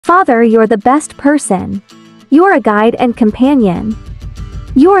Father, you're the best person. You're a guide and companion.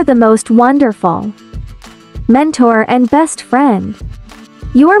 You're the most wonderful mentor and best friend.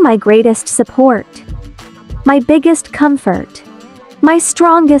 You're my greatest support, my biggest comfort, my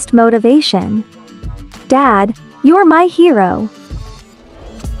strongest motivation. Dad, you're my hero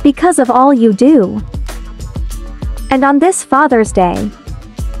because of all you do. And on this Father's Day,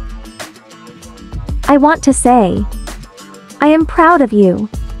 I want to say, I am proud of you.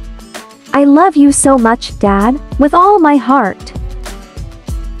 I love you so much, Dad, with all my heart.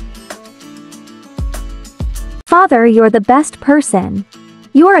 Father, you're the best person.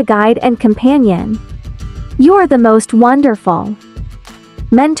 You're a guide and companion. You're the most wonderful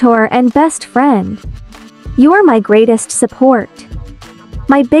mentor and best friend. You're my greatest support,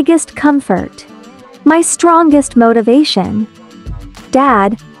 my biggest comfort, my strongest motivation.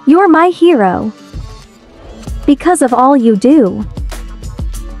 Dad, you're my hero because of all you do.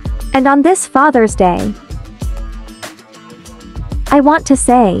 And on this Father's Day, I want to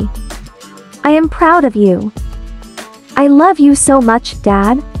say, I am proud of you. I love you so much,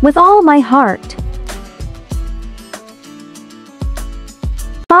 Dad, with all my heart.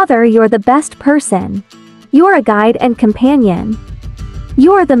 Father, you're the best person. You're a guide and companion.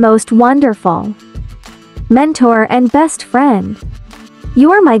 You're the most wonderful mentor and best friend.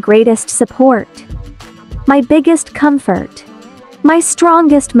 You're my greatest support, my biggest comfort, my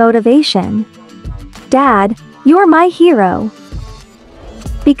strongest motivation. Dad, you're my hero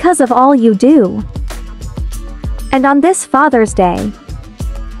because of all you do. And on this Father's Day,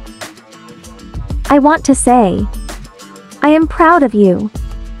 I want to say, I am proud of you.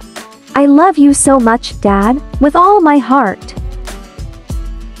 I love you so much, Dad, with all my heart.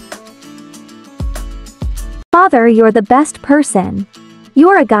 Father, you're the best person.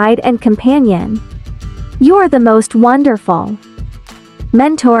 You're a guide and companion. You're the most wonderful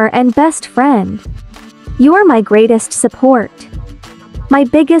mentor and best friend. You're my greatest support, my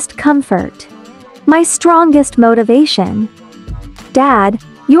biggest comfort, my strongest motivation. Dad,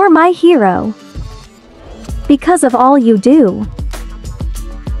 you're my hero because of all you do.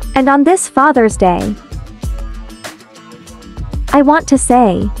 And on this Father's Day, I want to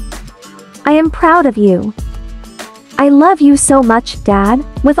say, I am proud of you. I love you so much, Dad,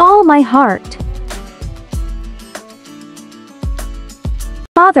 with all my heart.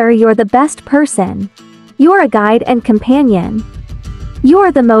 Father, you're the best person. You're a guide and companion.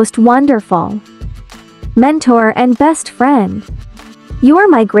 You're the most wonderful mentor and best friend. You're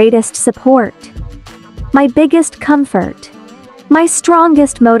my greatest support, my biggest comfort, my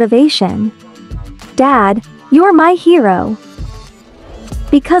strongest motivation. Dad, you're my hero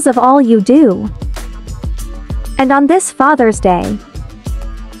because of all you do. And on this Father's Day,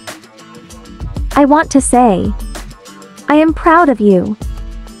 I want to say, I am proud of you.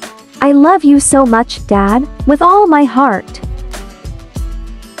 I love you so much, Dad, with all my heart.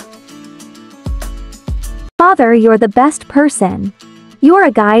 Father, you're the best person. You're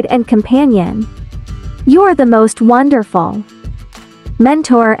a guide and companion. You're the most wonderful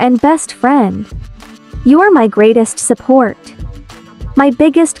mentor and best friend. You're my greatest support, my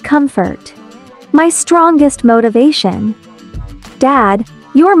biggest comfort, my strongest motivation. Dad,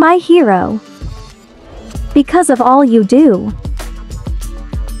 you're my hero because of all you do.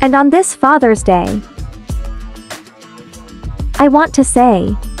 And on this Father's Day, I want to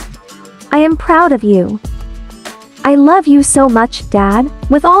say, I am proud of you. I love you so much, Dad,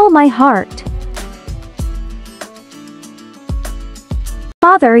 with all my heart.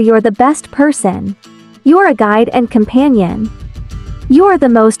 Father, you're the best person. You're a guide and companion. You're the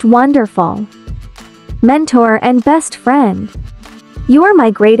most wonderful mentor and best friend. You're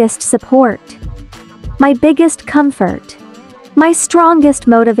my greatest support, my biggest comfort, my strongest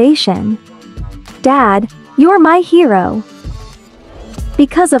motivation. Dad, you're my hero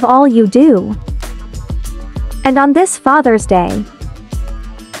because of all you do. And on this Father's Day,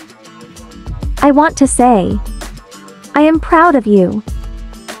 I want to say, I am proud of you.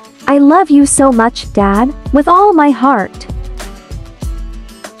 I love you so much, Dad, with all my heart.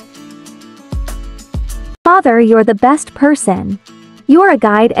 Father, you're the best person. You're a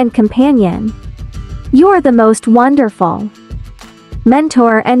guide and companion. You're the most wonderful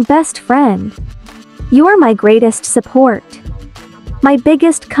mentor and best friend. You're my greatest support, my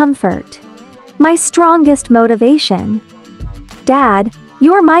biggest comfort, my strongest motivation. Dad,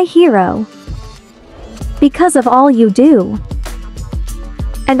 you're my hero because of all you do.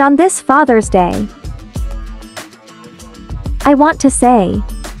 And on this Father's Day, I want to say,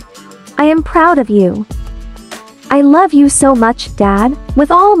 I am proud of you. I love you so much, Dad,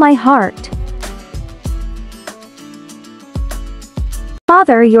 with all my heart.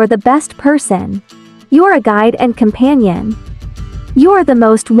 Father, you're the best person. You're a guide and companion. You're the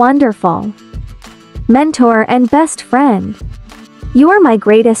most wonderful mentor and best friend. You're my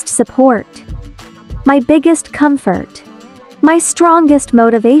greatest support, my biggest comfort, my strongest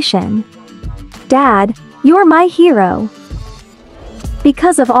motivation. Dad, you're my hero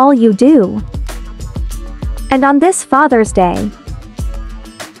because of all you do. And on this Father's Day,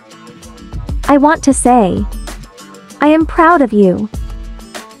 I want to say, I am proud of you.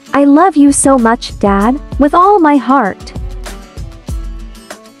 I love you so much, Dad, with all my heart.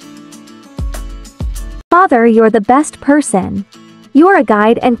 Father, you're the best person. You're a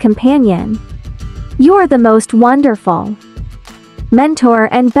guide and companion. You're the most wonderful mentor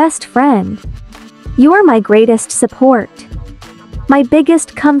and best friend. You're my greatest support, my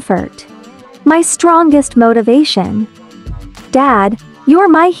biggest comfort, my strongest motivation. Dad, you're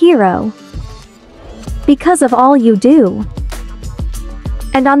my hero because of all you do.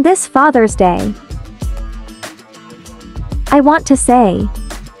 And on this Father's Day, I want to say,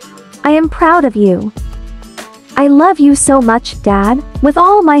 I am proud of you. I love you so much, Dad, with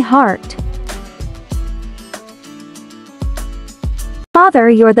all my heart. Father,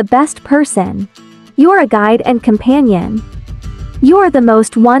 you're the best person. You're a guide and companion. You're the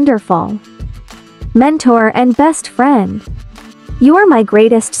most wonderful mentor and best friend. You're my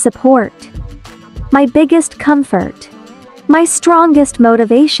greatest support, my biggest comfort, my strongest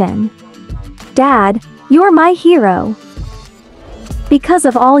motivation. Dad, you're my hero because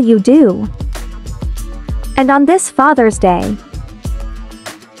of all you do. And on this Father's Day,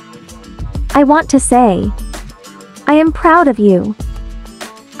 I want to say, I am proud of you.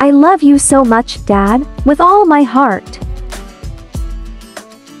 I love you so much, Dad, with all my heart.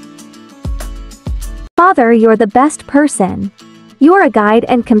 Father, you're the best person. You're a guide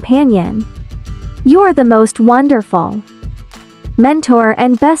and companion. You're the most wonderful mentor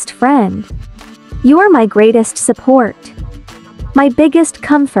and best friend. You're my greatest support, my biggest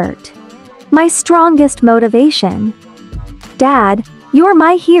comfort, my strongest motivation. Dad, you're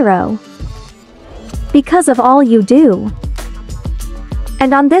my hero because of all you do.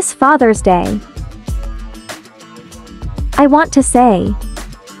 And on this Father's Day, I want to say,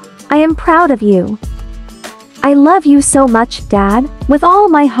 I am proud of you. I love you so much, Dad, with all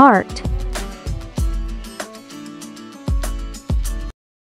my heart.